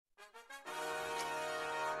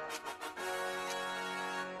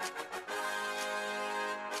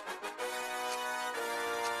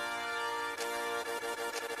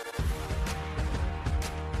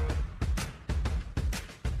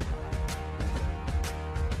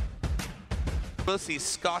We'll see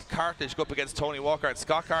Scott Cartledge go up against Tony Walker, and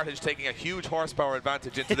Scott Cartledge taking a huge horsepower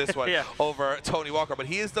advantage into this one over Tony Walker. But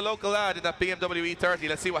he is the local lad in that BMW E30.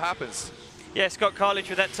 Let's see what happens. Yeah, Scott Cartledge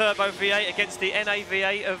with that turbo V8 against the NA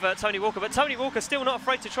V8 of Tony Walker. But Tony Walker still not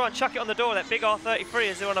afraid to try and chuck it on the door. That big R33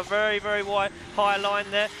 is on a very, very wide, high line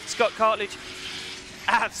there. Scott Cartledge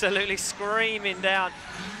absolutely screaming down.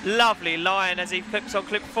 Lovely line as he clips on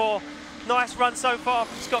clip 4. Nice run so far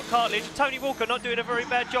from Scott Cartledge. Tony Walker not doing a very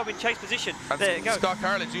bad job in chase position. And there you go. Scott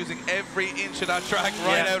Cartledge using every inch of that track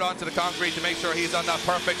right out onto the concrete to make sure he's on that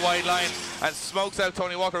perfect wide line, and smokes out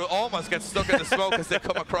Tony Walker, who almost gets stuck in the smoke as they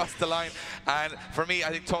come across the line. And for me,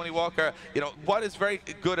 I think Tony Walker, you know, what is very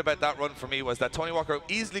good about that run for me was that Tony Walker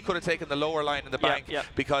easily could have taken the lower line in the bank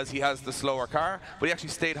because he has the slower car, but he actually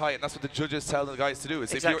stayed high, and that's what the judges tell the guys to do.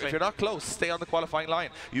 Is if you're not close, stay on the qualifying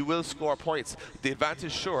line. You will score points. The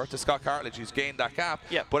advantage, sure, to Scott Cartledge, he's gained that gap,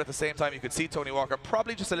 but at the same time, you could see Tony Walker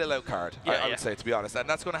probably just a little out card, I would say, to be honest. And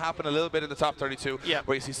that's going to happen a little bit in the top 32,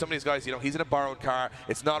 where you see some of these guys, you know, he's in a borrowed car.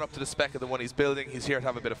 It's not up to the spec of the one he's building. He's here to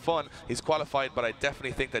have a bit of fun. He's qualified, but I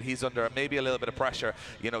definitely think that he's under maybe a little bit of pressure,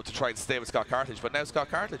 you know, to try and stay with Scott Cartledge. But now Scott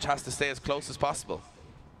Cartledge has to stay as close as possible.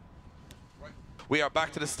 We are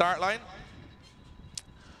back to the start line.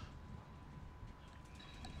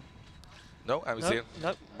 No, I'm seeing.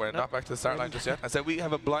 We're not back to the start line just yet. I said we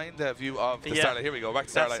have a blind view of the start line. Here we go, back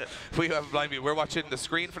to the start line. We have a blind view. We're watching the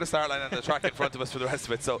screen for the start line and the track in front of us for the rest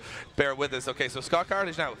of it, so bear with us. Okay, so Scott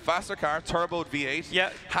Cartledge now, faster car, turboed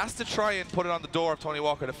V8. Has to try and put it on the door of Tony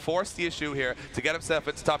Walker to force the issue here to get himself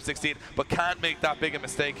into top 16, but can't make that big a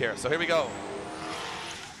mistake here. So here we go.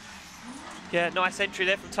 Yeah, nice entry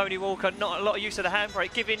there from Tony Walker. Not a lot of use of the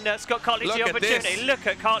handbrake, giving Scott Cartledge the opportunity. Look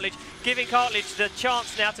at Cartledge, giving Cartledge the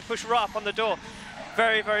chance now to push right up on the door.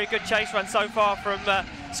 Very, very good chase run so far from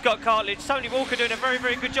Scott Cartledge. Tony Walker doing a very,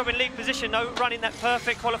 very good job in lead position, though, running that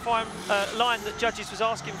perfect qualifying line that judges was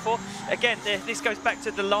asking for. Again, this goes back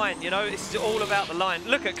to the line, you know, this is all about the line.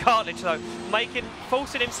 Look at Cartledge, though,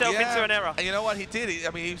 forcing himself into an error. And you know what he did?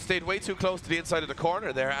 I mean, he stayed way too close to the inside of the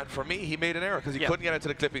corner there, and for me, he made an error because he couldn't get into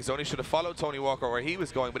the clipping zone. He should have followed Tony Walker where he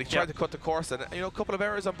was going, but he tried to cut the course, and, you know, a couple of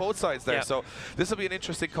errors on both sides there. So this will be an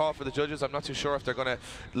interesting call for the judges. I'm not too sure if they're going to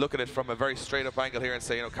look at it from a very straight up angle here and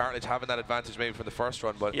say, you know, Cartledge having that advantage maybe from the first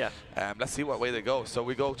run, but let's see what way they go. So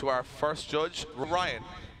we go to our first judge, Ryan.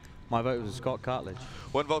 My vote was Scott Cartledge.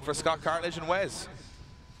 One vote for Scott Cartledge, and Wes.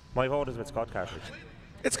 My vote is with Scott Cartledge.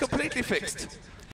 It's completely fixed.